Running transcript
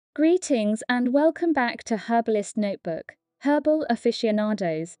Greetings and welcome back to Herbalist Notebook, Herbal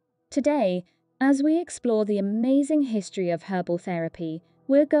Aficionados. Today, as we explore the amazing history of herbal therapy,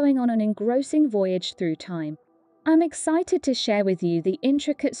 we're going on an engrossing voyage through time. I'm excited to share with you the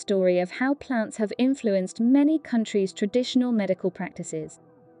intricate story of how plants have influenced many countries' traditional medical practices.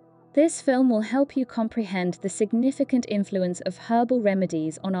 This film will help you comprehend the significant influence of herbal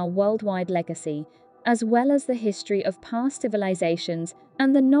remedies on our worldwide legacy, as well as the history of past civilizations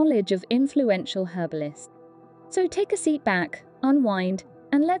and the knowledge of influential herbalists. So take a seat back, unwind,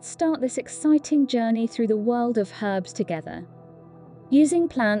 and let's start this exciting journey through the world of herbs together. Using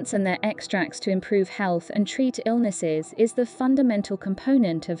plants and their extracts to improve health and treat illnesses is the fundamental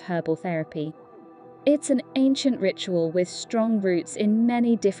component of herbal therapy. It's an ancient ritual with strong roots in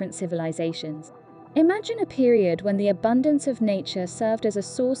many different civilizations. Imagine a period when the abundance of nature served as a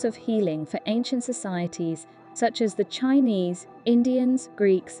source of healing for ancient societies such as the Chinese, Indians,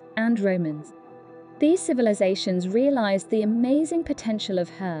 Greeks, and Romans. These civilizations realized the amazing potential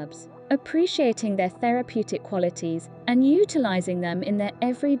of herbs, appreciating their therapeutic qualities and utilizing them in their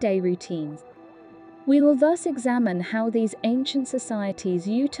everyday routines. We will thus examine how these ancient societies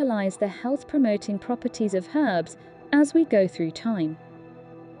utilize the health-promoting properties of herbs as we go through time.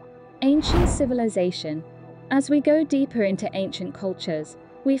 Ancient civilization. As we go deeper into ancient cultures,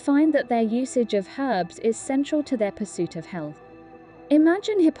 we find that their usage of herbs is central to their pursuit of health.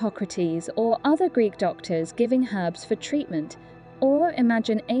 Imagine Hippocrates or other Greek doctors giving herbs for treatment, or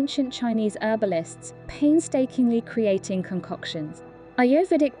imagine ancient Chinese herbalists painstakingly creating concoctions.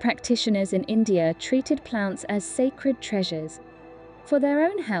 Ayurvedic practitioners in India treated plants as sacred treasures. For their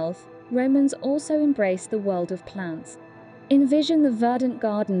own health, Romans also embraced the world of plants. Envision the verdant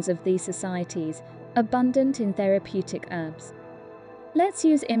gardens of these societies, abundant in therapeutic herbs. Let's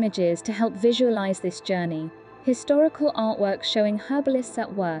use images to help visualize this journey. Historical artwork showing herbalists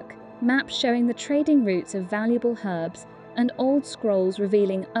at work, maps showing the trading routes of valuable herbs, and old scrolls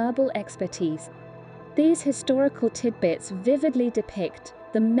revealing herbal expertise. These historical tidbits vividly depict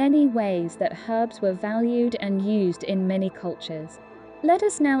the many ways that herbs were valued and used in many cultures. Let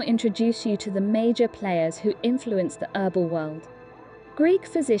us now introduce you to the major players who influenced the herbal world. Greek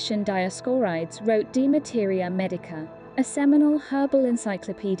physician Dioscorides wrote De Materia Medica, a seminal herbal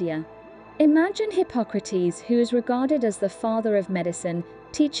encyclopedia. Imagine Hippocrates, who is regarded as the father of medicine,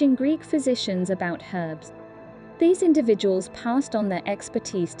 teaching Greek physicians about herbs. These individuals passed on their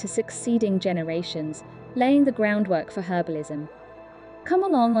expertise to succeeding generations, laying the groundwork for herbalism. Come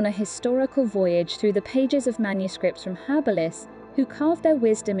along on a historical voyage through the pages of manuscripts from herbalists who carved their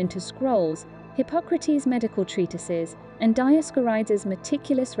wisdom into scrolls, Hippocrates' medical treatises, and Dioscorides'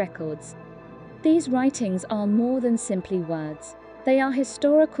 meticulous records. These writings are more than simply words. They are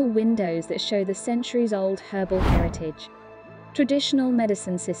historical windows that show the centuries-old herbal heritage. Traditional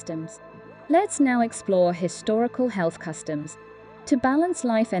medicine systems. Let's now explore historical health customs. To balance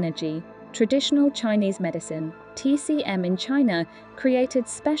life energy, traditional Chinese medicine, TCM in China, created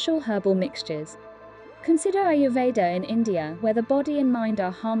special herbal mixtures. Consider Ayurveda in India, where the body and mind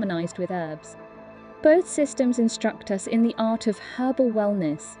are harmonized with herbs. Both systems instruct us in the art of herbal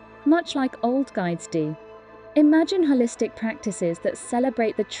wellness, much like old guides do. Imagine holistic practices that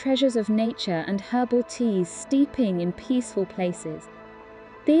celebrate the treasures of nature and herbal teas steeping in peaceful places.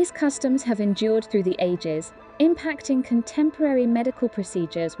 These customs have endured through the ages, impacting contemporary medical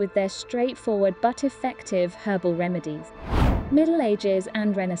procedures with their straightforward but effective herbal remedies. Middle Ages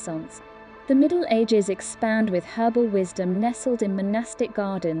and Renaissance. The Middle Ages expand with herbal wisdom nestled in monastic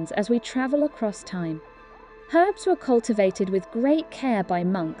gardens as we travel across time. Herbs were cultivated with great care by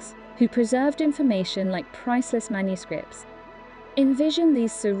monks, who preserved information like priceless manuscripts. Envision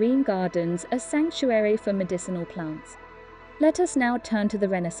these serene gardens as sanctuary for medicinal plants. Let us now turn to the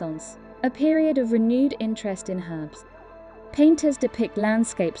Renaissance, a period of renewed interest in herbs. Painters depict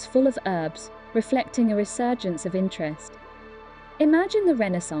landscapes full of herbs, reflecting a resurgence of interest. Imagine the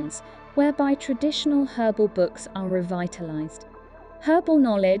Renaissance, whereby traditional herbal books are revitalized. Herbal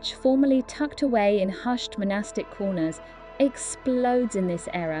knowledge, formerly tucked away in hushed monastic corners, explodes in this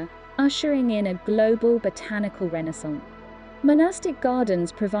era, ushering in a global botanical renaissance. Monastic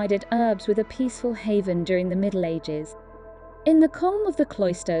gardens provided herbs with a peaceful haven during the Middle Ages. In the calm of the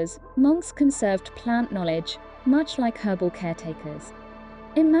cloisters, monks conserved plant knowledge, much like herbal caretakers.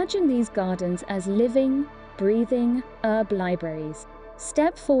 Imagine these gardens as living, breathing herb libraries.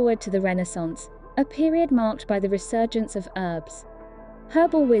 Step forward to the Renaissance, a period marked by the resurgence of herbs.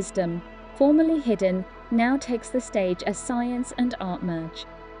 Herbal wisdom, formerly hidden, now takes the stage as science and art merge.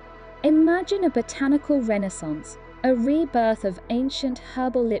 Imagine a botanical renaissance, a rebirth of ancient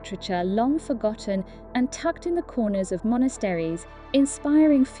herbal literature long forgotten and tucked in the corners of monasteries,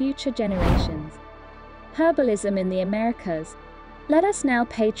 inspiring future generations. Herbalism in the Americas. Let us now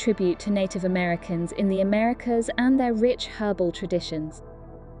pay tribute to Native Americans in the Americas and their rich herbal traditions.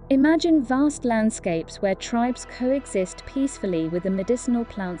 Imagine vast landscapes where tribes coexist peacefully with the medicinal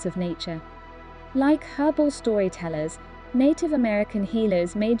plants of nature. Like herbal storytellers, Native American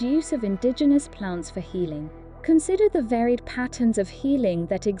healers made use of indigenous plants for healing. Consider the varied patterns of healing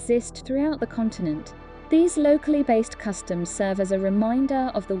that exist throughout the continent. These locally based customs serve as a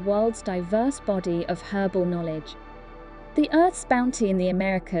reminder of the world's diverse body of herbal knowledge. The Earth's bounty in the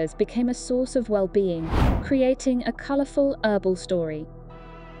Americas became a source of well-being, creating a colorful herbal story.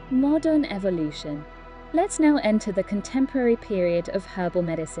 Modern evolution. Let's now enter the contemporary period of herbal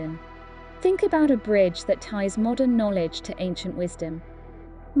medicine. Think about a bridge that ties modern knowledge to ancient wisdom.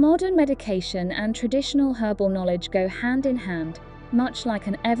 Modern medication and traditional herbal knowledge go hand in hand, much like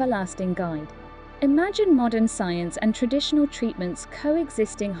an everlasting guide. Imagine modern science and traditional treatments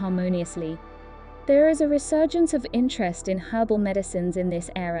coexisting harmoniously. There is a resurgence of interest in herbal medicines in this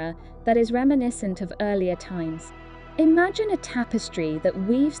era that is reminiscent of earlier times. Imagine a tapestry that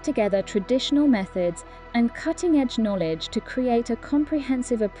weaves together traditional methods and cutting-edge knowledge to create a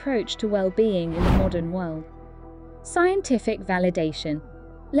comprehensive approach to well-being in the modern world. Scientific validation.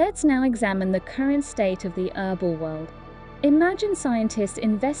 Let's now examine the current state of the herbal world. Imagine scientists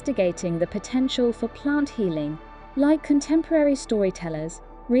investigating the potential for plant healing. Like contemporary storytellers,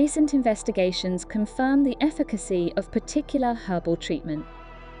 recent investigations confirm the efficacy of particular herbal treatment.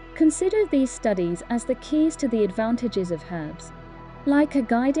 Consider these studies as the keys to the advantages of herbs. Like a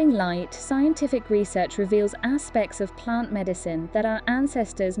guiding light, scientific research reveals aspects of plant medicine that our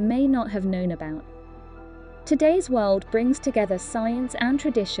ancestors may not have known about. Today's world brings together science and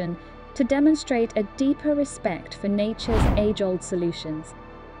tradition to demonstrate a deeper respect for nature's age-old solutions.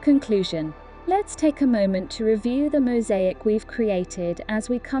 Conclusion. Let's take a moment to review the mosaic we've created as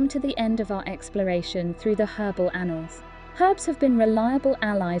we come to the end of our exploration through the herbal annals. Herbs have been reliable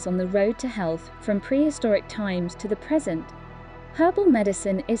allies on the road to health from prehistoric times to the present. Herbal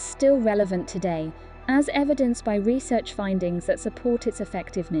medicine is still relevant today, as evidenced by research findings that support its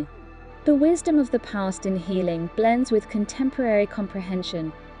effectiveness. The wisdom of the past in healing blends with contemporary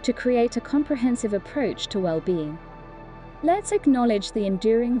comprehension to create a comprehensive approach to well-being. Let's acknowledge the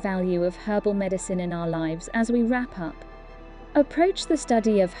enduring value of herbal medicine in our lives as we wrap up. Approach the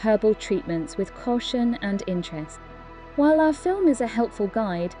study of herbal treatments with caution and interest. While our film is a helpful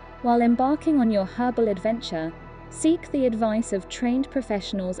guide, while embarking on your herbal adventure, seek the advice of trained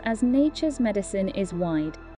professionals as nature's medicine is wide.